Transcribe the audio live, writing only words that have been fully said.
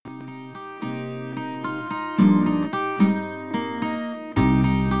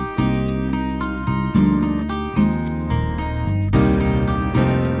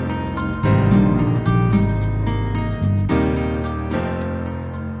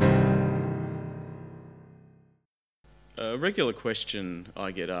A regular question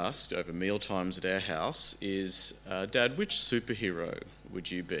I get asked over meal times at our house is, Dad, which superhero would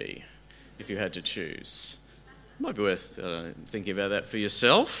you be if you had to choose? Might be worth thinking about that for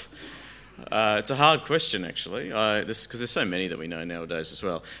yourself. It's a hard question, actually, because there's so many that we know nowadays as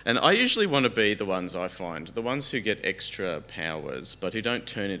well. And I usually want to be the ones I find, the ones who get extra powers, but who don't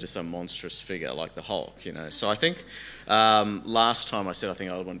turn into some monstrous figure like the Hulk, you know. So I think last time I said I think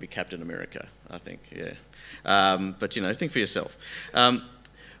I would want to be Captain America, I think, yeah. But, you know, think for yourself.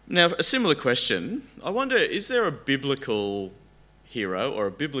 Now, a similar question. I wonder, is there a biblical hero or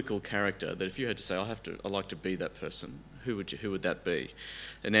a biblical character that if you had to say, I'd like to be that person, who would that be?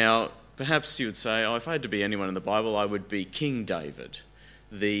 And now, perhaps you would say, if I had to be anyone in the Bible, I would be King David,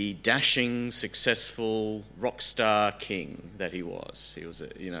 the dashing, successful, rock star king that he was.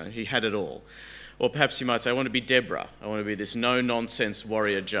 He had it all. Or perhaps you might say, I want to be Deborah. I want to be this no-nonsense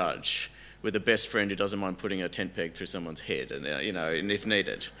warrior judge with a best friend who doesn't mind putting a tent peg through someone's head, and and if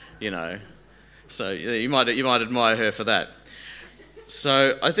needed, So you might admire her for that.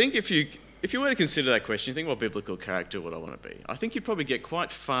 So I think if you were to consider that question, you think, what biblical character would I want to be? I think you'd probably get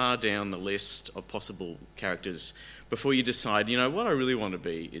quite far down the list of possible characters before you decide, what I really want to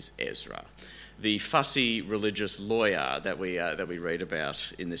be is Ezra, the fussy religious lawyer that we read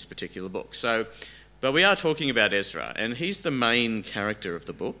about in this particular book. But we are talking about Ezra, and he's the main character of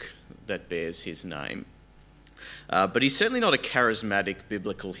the book that bears his name. But he's certainly not a charismatic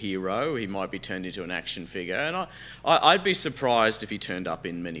biblical hero. He might be turned into an action figure. And I'd be surprised if he turned up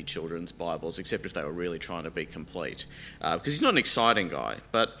in many children's Bibles, except if they were really trying to be complete, because he's not an exciting guy.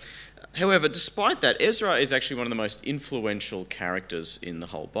 But however, despite that, Ezra is actually one of the most influential characters in the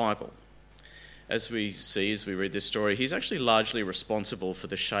whole Bible. As we see as we read this story, he's actually largely responsible for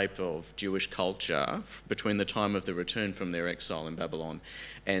the shape of Jewish culture between the time of the return from their exile in Babylon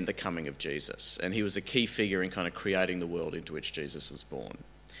and the coming of Jesus. And he was a key figure in kind of creating the world into which Jesus was born.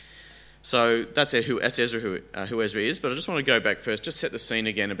 So that's Ezra, who Ezra is, but I just want to go back first, just set the scene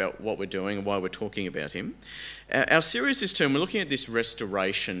again about what we're doing and why we're talking about him. Our series this term, we're looking at this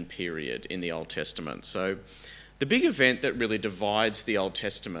restoration period in the Old Testament. So the big event that really divides the Old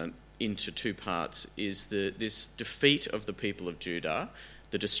Testament into two parts is this defeat of the people of Judah,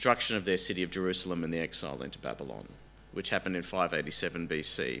 the destruction of their city of Jerusalem and the exile into Babylon, which happened in 587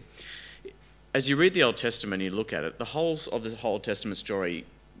 BC. As you read the Old Testament and you look at it, the whole Old Testament story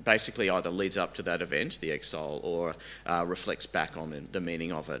basically either leads up to that event, the exile, or reflects back on the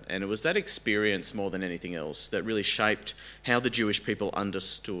meaning of it. And it was that experience more than anything else that really shaped how the Jewish people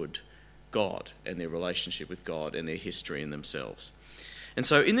understood God and their relationship with God and their history in themselves. And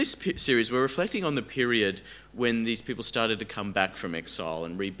so in this series, we're reflecting on the period when these people started to come back from exile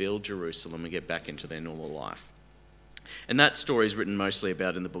and rebuild Jerusalem and get back into their normal life. And that story is written mostly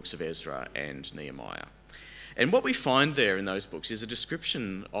about in the books of Ezra and Nehemiah. And what we find there in those books is a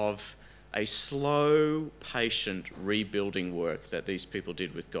description of a slow, patient rebuilding work that these people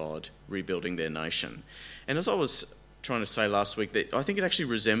did with God, rebuilding their nation. And as I was trying to say last week, that I think it actually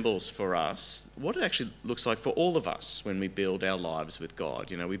resembles for us what it actually looks like for all of us when we build our lives with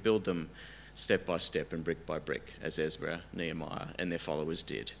God. We build them step by step and brick by brick, as Ezra, Nehemiah and their followers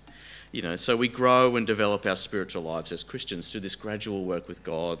did. So we grow and develop our spiritual lives as Christians through this gradual work with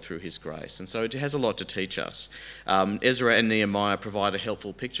God through his grace. And so it has a lot to teach us. Ezra and Nehemiah provide a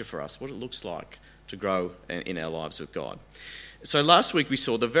helpful picture for us, what it looks like to grow in our lives with God. So last week we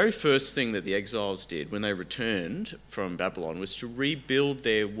saw the very first thing that the exiles did when they returned from Babylon was to rebuild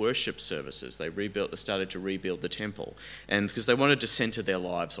their worship services. They started to rebuild the temple, and because they wanted to centre their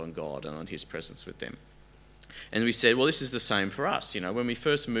lives on God and on his presence with them. And we said, well, this is the same for us. When we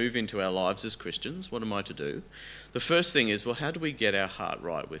first move into our lives as Christians, what am I to do? The first thing is, well, how do we get our heart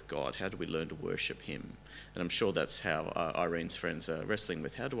right with God? How do we learn to worship him? And I'm sure that's how Irene's friends are wrestling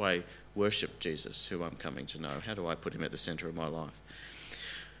with. How do I worship Jesus, who I'm coming to know? How do I put him at the centre of my life?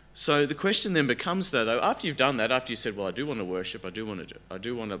 So the question then becomes, though, after you've done that, after you said, well, I do want to worship, I do want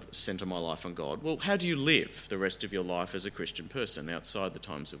to centre my life on God, well, how do you live the rest of your life as a Christian person outside the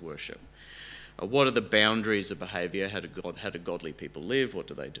times of worship? What are the boundaries of behaviour? How do godly people live? What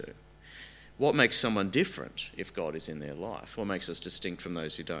do they do? What makes someone different if God is in their life? What makes us distinct from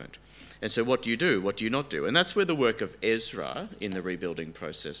those who don't? And so what do you do? What do you not do? And that's where the work of Ezra in the rebuilding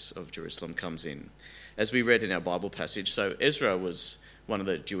process of Jerusalem comes in. As we read in our Bible passage, so Ezra was one of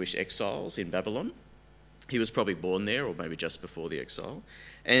the Jewish exiles in Babylon. He was probably born there or maybe just before the exile.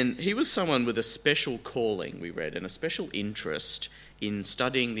 And he was someone with a special calling, we read, and a special interest in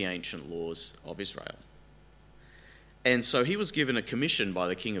studying the ancient laws of Israel. And so he was given a commission by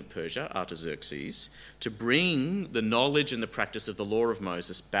the king of Persia, Artaxerxes, to bring the knowledge and the practice of the law of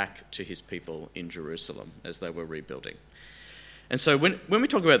Moses back to his people in Jerusalem as they were rebuilding. And so when we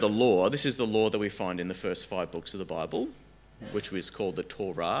talk about the law, this is the law that we find in the first 5 books of the Bible, which is called the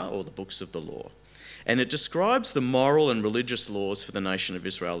Torah, or the books of the law. And it describes the moral and religious laws for the nation of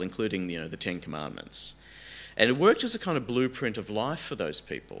Israel, including, the 10 Commandments. And it worked as a kind of blueprint of life for those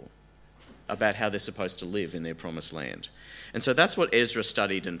people, about how they're supposed to live in their promised land. And so that's what Ezra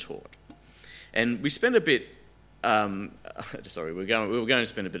studied and taught. And we spent a bit, we were going to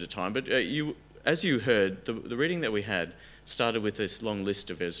spend a bit of time, but as you heard, the reading that we had started with this long list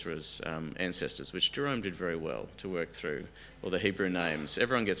of Ezra's ancestors, which Jerome did very well to work through, all the Hebrew names.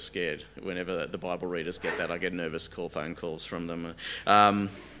 Everyone gets scared whenever the Bible readers get that. I get nervous phone calls from them.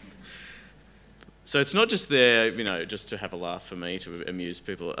 So it's not just there, just to have a laugh for me, to amuse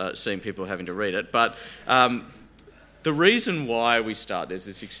people, seeing people having to read it. But the reason why we start, there's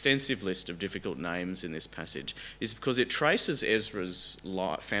this extensive list of difficult names in this passage, is because it traces Ezra's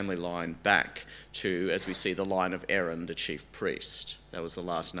family line back to, as we see, the line of Aaron, the chief priest. That was the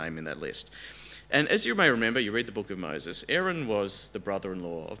last name in that list. And as you may remember, you read the book of Moses, Aaron was the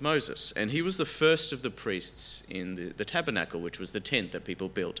brother-in-law of Moses, and he was the first of the priests in the tabernacle, which was the tent that people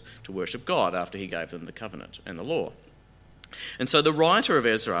built to worship God after he gave them the covenant and the law. And so the writer of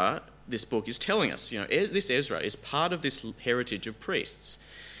Ezra, this book, is telling us, this Ezra is part of this heritage of priests,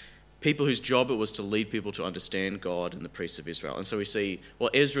 people whose job it was to lead people to understand God and the priests of Israel. And so we see,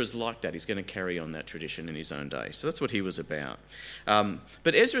 Ezra's like that. He's going to carry on that tradition in his own day. So that's what he was about.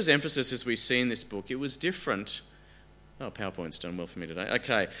 But Ezra's emphasis, as we see in this book, it was different. PowerPoint's done well for me today.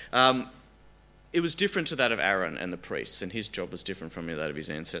 Okay. It was different to that of Aaron and the priests, and his job was different from that of his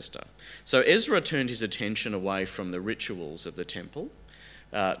ancestor. So Ezra turned his attention away from the rituals of the temple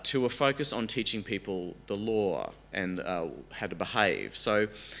to a focus on teaching people the law and how to behave. So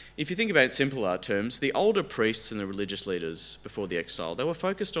if you think about it in simpler terms, the older priests and the religious leaders before the exile, they were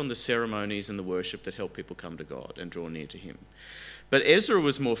focused on the ceremonies and the worship that helped people come to God and draw near to him. But Ezra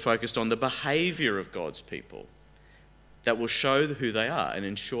was more focused on the behaviour of God's people that will show who they are and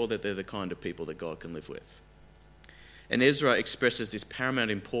ensure that they're the kind of people that God can live with. And Ezra expresses this paramount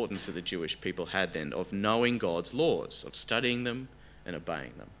importance that the Jewish people had then of knowing God's laws, of studying them and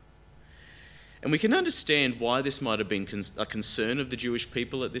obeying them. And we can understand why this might have been a concern of the Jewish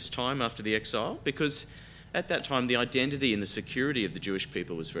people at this time after the exile, because at that time the identity and the security of the Jewish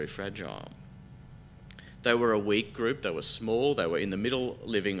people was very fragile. They were a weak group, they were small, they were in the middle,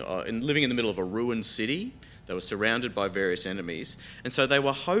 living in the middle of a ruined city. They were surrounded by various enemies. And so they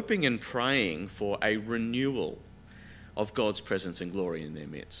were hoping and praying for a renewal of God's presence and glory in their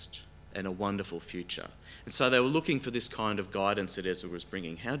midst and a wonderful future. And so they were looking for this kind of guidance that Ezra was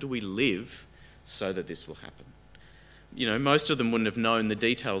bringing. How do we live so that this will happen? Most of them wouldn't have known the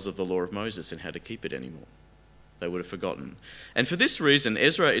details of the law of Moses and how to keep it anymore. They would have forgotten. And for this reason,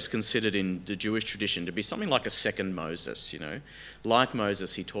 Ezra is considered in the Jewish tradition to be something like a second Moses, Like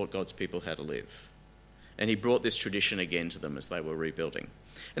Moses, he taught God's people how to live. And he brought this tradition again to them as they were rebuilding.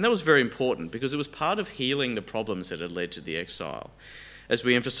 And that was very important because it was part of healing the problems that had led to the exile. As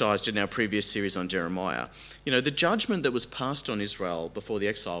we emphasised in our previous series on Jeremiah, the judgment that was passed on Israel before the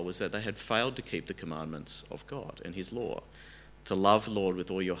exile was that they had failed to keep the commandments of God and his law, to love the Lord with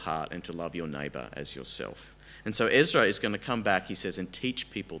all your heart and to love your neighbour as yourself. And so Ezra is going to come back, he says, and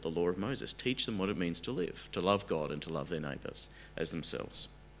teach people the law of Moses. Teach them what it means to live, to love God and to love their neighbours as themselves.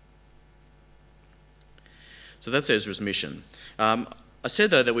 So that's Ezra's mission. I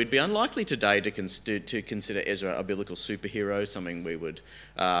said, though, that we'd be unlikely today to consider Ezra a biblical superhero, something we would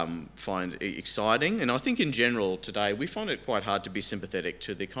find exciting. And I think in general today we find it quite hard to be sympathetic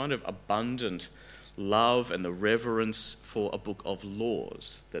to the kind of abundant love and the reverence for a book of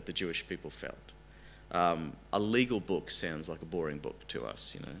laws that the Jewish people felt. A legal book sounds like a boring book to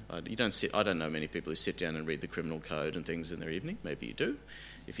us. I don't know many people who sit down and read the criminal code and things in their evening. Maybe you do.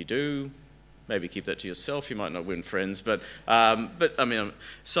 If you do, maybe keep that to yourself. You might not win friends, but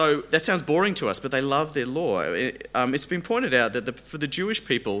so that sounds boring to us. But they love their law. It's been pointed out that for the Jewish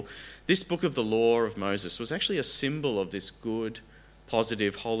people, this book of the law of Moses was actually a symbol of this good,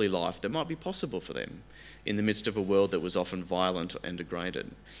 positive, holy life that might be possible for them in the midst of a world that was often violent and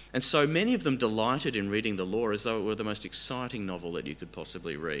degraded. And so many of them delighted in reading the law as though it were the most exciting novel that you could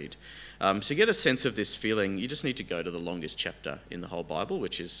possibly read. To get a sense of this feeling, you just need to go to the longest chapter in the whole Bible,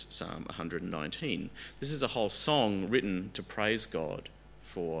 which is Psalm 119. This is a whole song written to praise God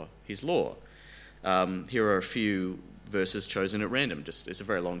for his law. Here are a few verses chosen at random. It's a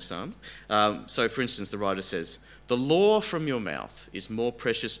very long psalm. So, for instance, the writer says, "The law from your mouth is more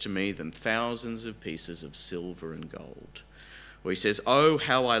precious to me than thousands of pieces of silver and gold." Or he says, "Oh,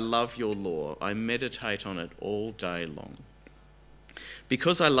 how I love your law. I meditate on it all day long.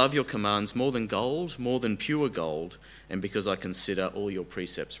 Because I love your commands more than gold, more than pure gold, and because I consider all your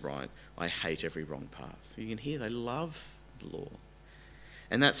precepts right, I hate every wrong path." You can hear they love the law.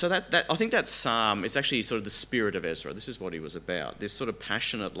 And I think that psalm is actually sort of the spirit of Ezra. This is what he was about. This sort of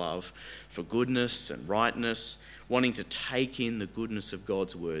passionate love for goodness and rightness, wanting to take in the goodness of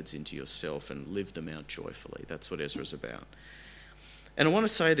God's words into yourself and live them out joyfully. That's what Ezra's about. And I want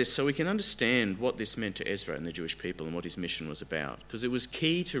to say this so we can understand what this meant to Ezra and the Jewish people and what his mission was about, because it was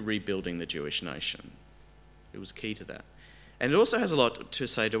key to rebuilding the Jewish nation. It was key to that. And it also has a lot to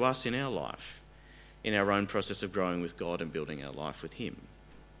say to us in our life, in our own process of growing with God and building our life with him.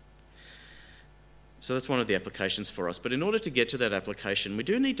 So that's one of the applications for us. But in order to get to that application, we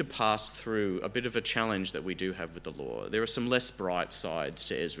do need to pass through a bit of a challenge that we do have with the law. There are some less bright sides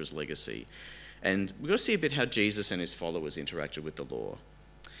to Ezra's legacy. And we've got to see a bit how Jesus and his followers interacted with the law.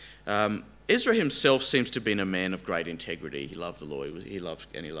 Ezra himself seems to have been a man of great integrity. He loved the law, he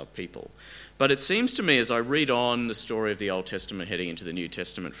loved people. But it seems to me, as I read on the story of the Old Testament heading into the New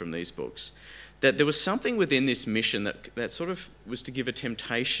Testament from these books, that there was something within this mission that sort of was to give a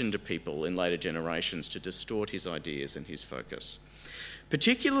temptation to people in later generations to distort his ideas and his focus.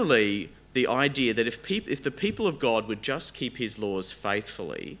 Particularly the idea that if the people of God would just keep his laws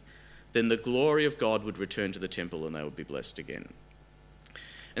faithfully, then the glory of God would return to the temple and they would be blessed again.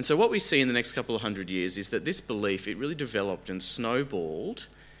 And so what we see in the next couple of hundred years is that this belief, it really developed and snowballed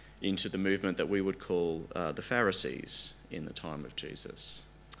into the movement that we would call the Pharisees in the time of Jesus.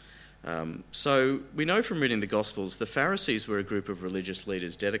 So we know from reading the Gospels, the Pharisees were a group of religious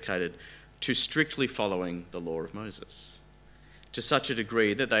leaders dedicated to strictly following the law of Moses, to such a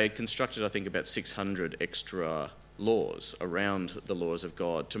degree that they had constructed, I think, about 600 extra laws around the laws of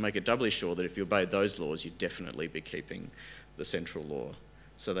God to make it doubly sure that if you obeyed those laws, you'd definitely be keeping the central law.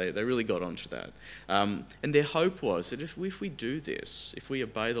 So they really got onto that. And their hope was that if we do this, if we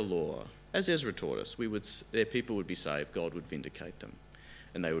obey the law, as Ezra taught us, their people would be saved, God would vindicate them,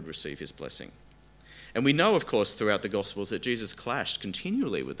 and they would receive his blessing. And we know, of course, throughout the Gospels that Jesus clashed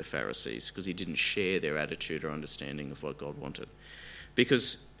continually with the Pharisees because he didn't share their attitude or understanding of what God wanted.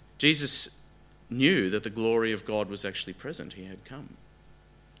 Because Jesus knew that the glory of God was actually present. He had come.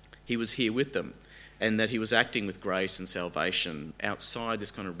 He was here with them, and that he was acting with grace and salvation outside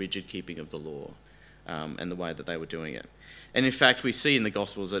this kind of rigid keeping of the law and the way that they were doing it. And in fact, we see in the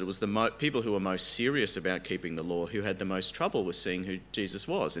Gospels that it was the people who were most serious about keeping the law who had the most trouble with seeing who Jesus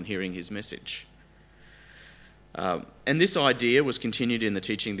was and hearing his message. And this idea was continued in the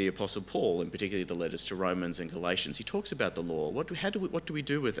teaching of the Apostle Paul, and particularly the letters to Romans and Galatians. He talks about the law. What do we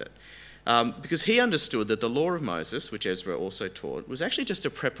do with it? Because he understood that the law of Moses, which Ezra also taught, was actually just a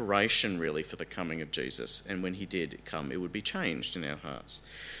preparation really for the coming of Jesus. And when he did come, it would be changed in our hearts.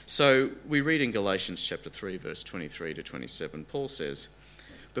 So we read in Galatians chapter 3, verse 23 to 27, Paul says,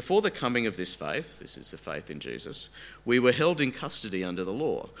 "Before the coming of this faith," this is the faith in Jesus, "we were held in custody under the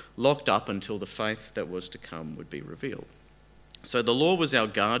law, locked up until the faith that was to come would be revealed. So the law was our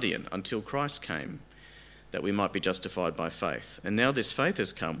guardian until Christ came, that we might be justified by faith. And now this faith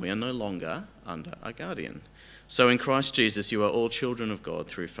has come, we are no longer under a guardian. So in Christ Jesus you are all children of God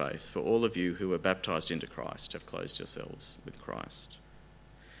through faith, for all of you who were baptised into Christ have clothed yourselves with Christ."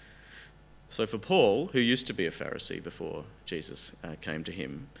 So for Paul, who used to be a Pharisee before Jesus came to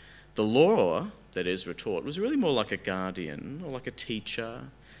him, the law that Ezra taught was really more like a guardian or like a teacher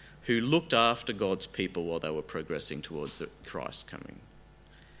who looked after God's people while they were progressing towards Christ coming.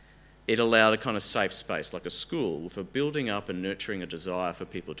 It allowed a kind of safe space, like a school, for building up and nurturing a desire for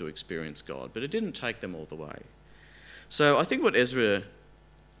people to experience God, but it didn't take them all the way. So I think what Ezra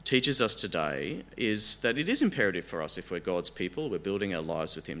teaches us today is that it is imperative for us, if we're God's people, we're building our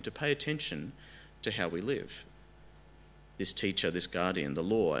lives with him, to pay attention to how we live. This teacher, this guardian, the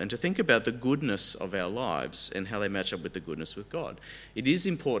law, and to think about the goodness of our lives and how they match up with the goodness with God. It is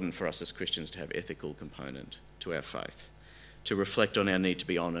important for us as Christians to have ethical component to our faith, to reflect on our need to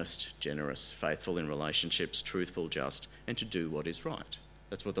be honest, generous, faithful in relationships, truthful, just, and to do what is right.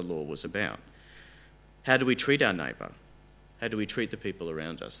 That's what the law was about. How do we treat our neighbour? How do we treat the people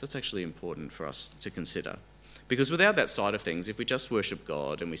around us? That's actually important for us to consider. Because without that side of things, if we just worship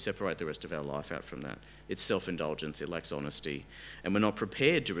God and we separate the rest of our life out from that, it's self-indulgence, it lacks honesty, and we're not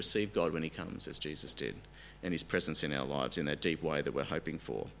prepared to receive God when he comes, as Jesus did, and his presence in our lives in that deep way that we're hoping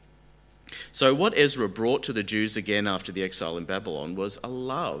for. So what Ezra brought to the Jews again after the exile in Babylon was a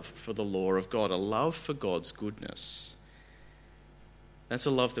love for the law of God, a love for God's goodness. That's a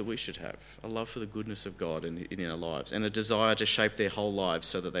love that we should have, a love for the goodness of God in our lives, and a desire to shape their whole lives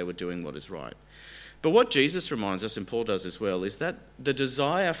so that they were doing what is right. But what Jesus reminds us, and Paul does as well, is that the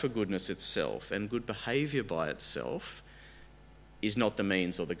desire for goodness itself and good behaviour by itself is not the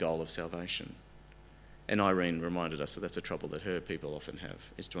means or the goal of salvation. And Irene reminded us that that's a trouble that her people often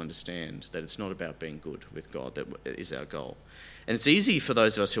have, is to understand that it's not about being good with God that is our goal. And it's easy for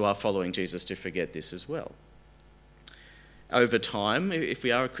those of us who are following Jesus to forget this as well. Over time, if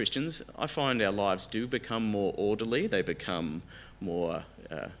we are Christians, I find our lives do become more orderly. They become more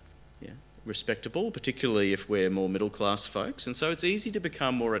respectable, particularly if we're more middle-class folks. And so it's easy to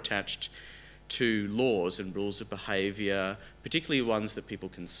become more attached to laws and rules of behaviour, particularly ones that people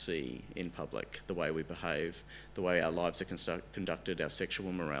can see in public, the way we behave, the way our lives are conducted, our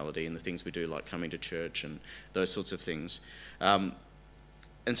sexual morality, and the things we do, like coming to church and those sorts of things.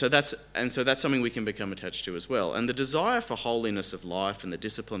 And so that's something we can become attached to as well. And the desire for holiness of life and the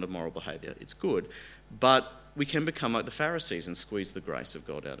discipline of moral behaviour, it's good, but we can become like the Pharisees and squeeze the grace of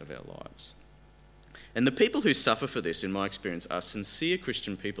God out of our lives. And the people who suffer for this, in my experience, are sincere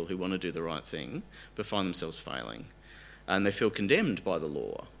Christian people who want to do the right thing but find themselves failing. And they feel condemned by the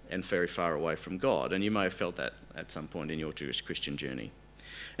law and very far away from God. And you may have felt that at some point in your Jewish Christian journey.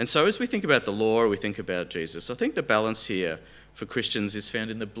 And so as we think about the law, we think about Jesus, I think the balance here for Christians is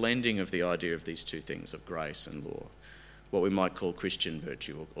found in the blending of the idea of these two things, of grace and law, what we might call Christian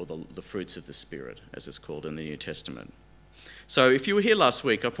virtue, or the fruits of the Spirit, as it's called in the New Testament. So if you were here last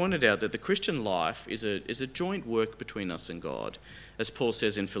week, I pointed out that the Christian life is a joint work between us and God, as Paul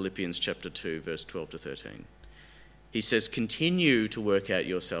says in Philippians chapter 2, verse 12 to 13. He says, "Continue to work out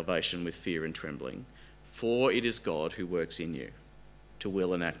your salvation with fear and trembling, for it is God who works in you, to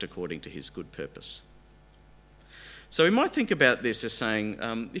will and act according to his good purpose." So we might think about this as saying,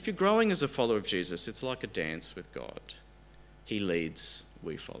 if you're growing as a follower of Jesus, it's like a dance with God. He leads,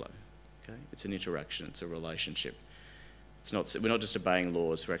 we follow. Okay? It's an interaction, it's a relationship. We're not just obeying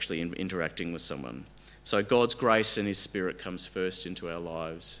laws, we're actually interacting with someone. So God's grace and his Spirit comes first into our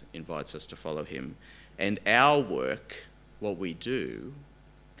lives, invites us to follow him. And our work, what we do,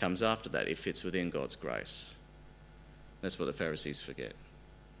 comes after that. It fits within God's grace. That's what the Pharisees forget.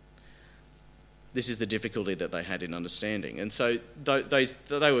 This is the difficulty that they had in understanding. And so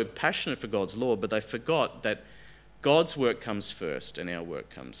they were passionate for God's law, but they forgot that God's work comes first and our work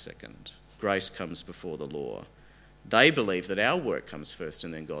comes second. Grace comes before the law. They believe that our work comes first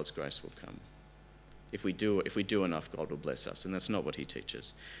and then God's grace will come. If we do enough, God will bless us, and that's not what he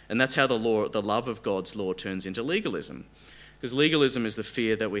teaches. And that's how the love of God's law turns into legalism. Because legalism is the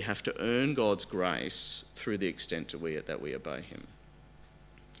fear that we have to earn God's grace through the extent that we obey him.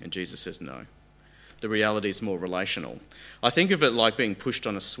 And Jesus says no. The reality is more relational. I think of it like being pushed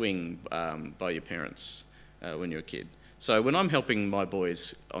on a swing by your parents when you're a kid. So when I'm helping my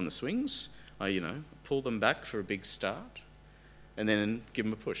boys on the swings, I pull them back for a big start and then give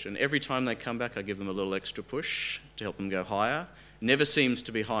them a push. And every time they come back, I give them a little extra push to help them go higher. Never seems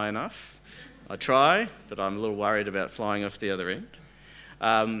to be high enough. I try, but I'm a little worried about flying off the other end.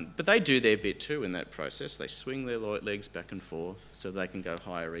 But they do their bit too in that process. They swing their legs back and forth so they can go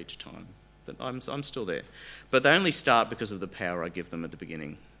higher each time. But I'm still there. But they only start because of the power I give them at the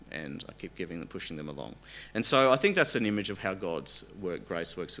beginning, and I keep pushing them along. And so I think that's an image of how God's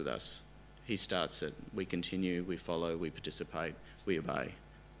grace works with us. He starts it, we continue, we follow, we participate, we obey.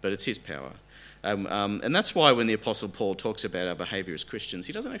 But it's his power. And that's why when the Apostle Paul talks about our behaviour as Christians,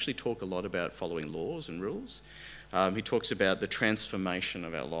 he doesn't actually talk a lot about following laws and rules. He talks about the transformation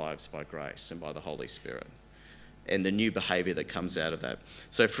of our lives by grace and by the Holy Spirit, and the new behaviour that comes out of that.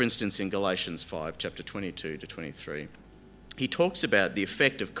 So for instance, in Galatians 5, chapter 22 to 23, he talks about the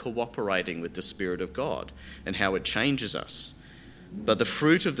effect of cooperating with the Spirit of God and how it changes us. But the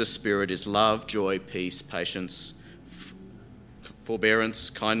fruit of the Spirit is love, joy, peace, patience, forbearance,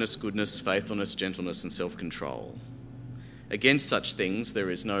 kindness, goodness, faithfulness, gentleness, and self-control. Against such things there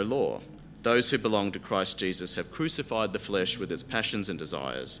is no law. Those who belong to Christ Jesus have crucified the flesh with its passions and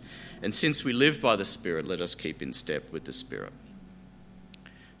desires. And since we live by the Spirit, let us keep in step with the Spirit.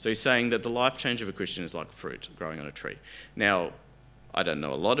 So he's saying that the life change of a Christian is like fruit growing on a tree. Now, I don't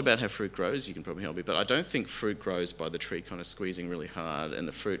know a lot about how fruit grows, you can probably help me, but I don't think fruit grows by the tree kind of squeezing really hard and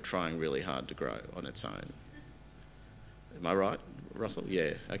the fruit trying really hard to grow on its own. Am I right, Russell?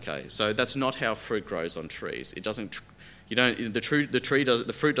 Yeah, okay. So that's not how fruit grows on trees. It doesn't...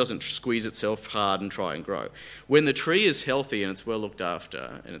 The fruit doesn't squeeze itself hard and try and grow. When the tree is healthy and it's well looked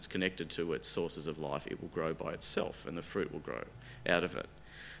after and it's connected to its sources of life, it will grow by itself and the fruit will grow out of it.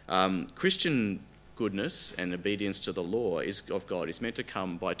 Christian goodness and obedience to the law of God is meant to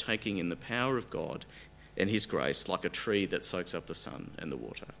come by taking in the power of God and his grace like a tree that soaks up the sun and the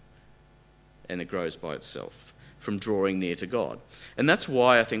water. And it grows by itself from drawing near to God. And that's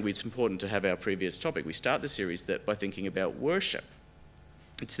why I think it's important to have our previous topic. We start the series by thinking about worship.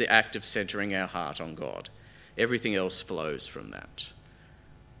 It's the act of centering our heart on God. Everything else flows from that.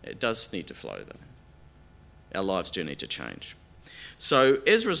 It does need to flow, though. Our lives do need to change. So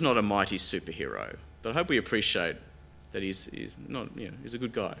Ezra's not a mighty superhero, but I hope we appreciate that he's a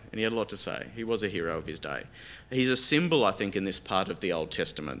good guy, and he had a lot to say. He was a hero of his day. He's a symbol, I think, in this part of the Old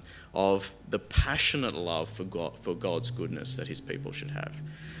Testament of the passionate love for God's goodness that his people should have,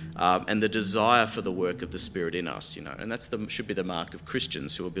 and the desire for the work of the Spirit in us, and that should be the mark of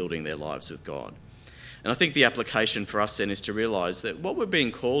Christians who are building their lives with God. And I think the application for us then is to realise that what we're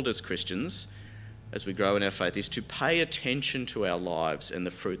being called as Christians, as we grow in our faith, is to pay attention to our lives and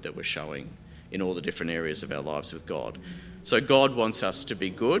the fruit that we're showing in all the different areas of our lives with God. So God wants us to be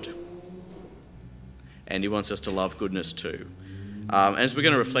good, and he wants us to love goodness too. As we're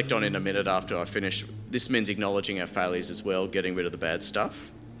going to reflect on in a minute after I finish, this means acknowledging our failures as well, getting rid of the bad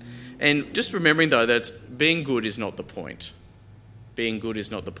stuff. And just remembering, though, that being good is not the point. Being good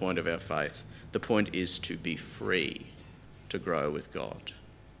is not the point of our faith. The point is to be free to grow with God.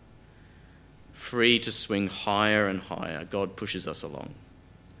 Free to swing higher and higher. God pushes us along,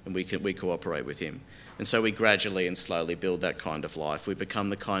 and we cooperate with him. And so we gradually and slowly build that kind of life. We become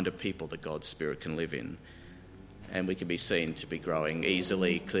the kind of people that God's Spirit can live in, and we can be seen to be growing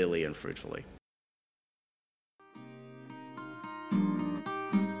easily, clearly and fruitfully.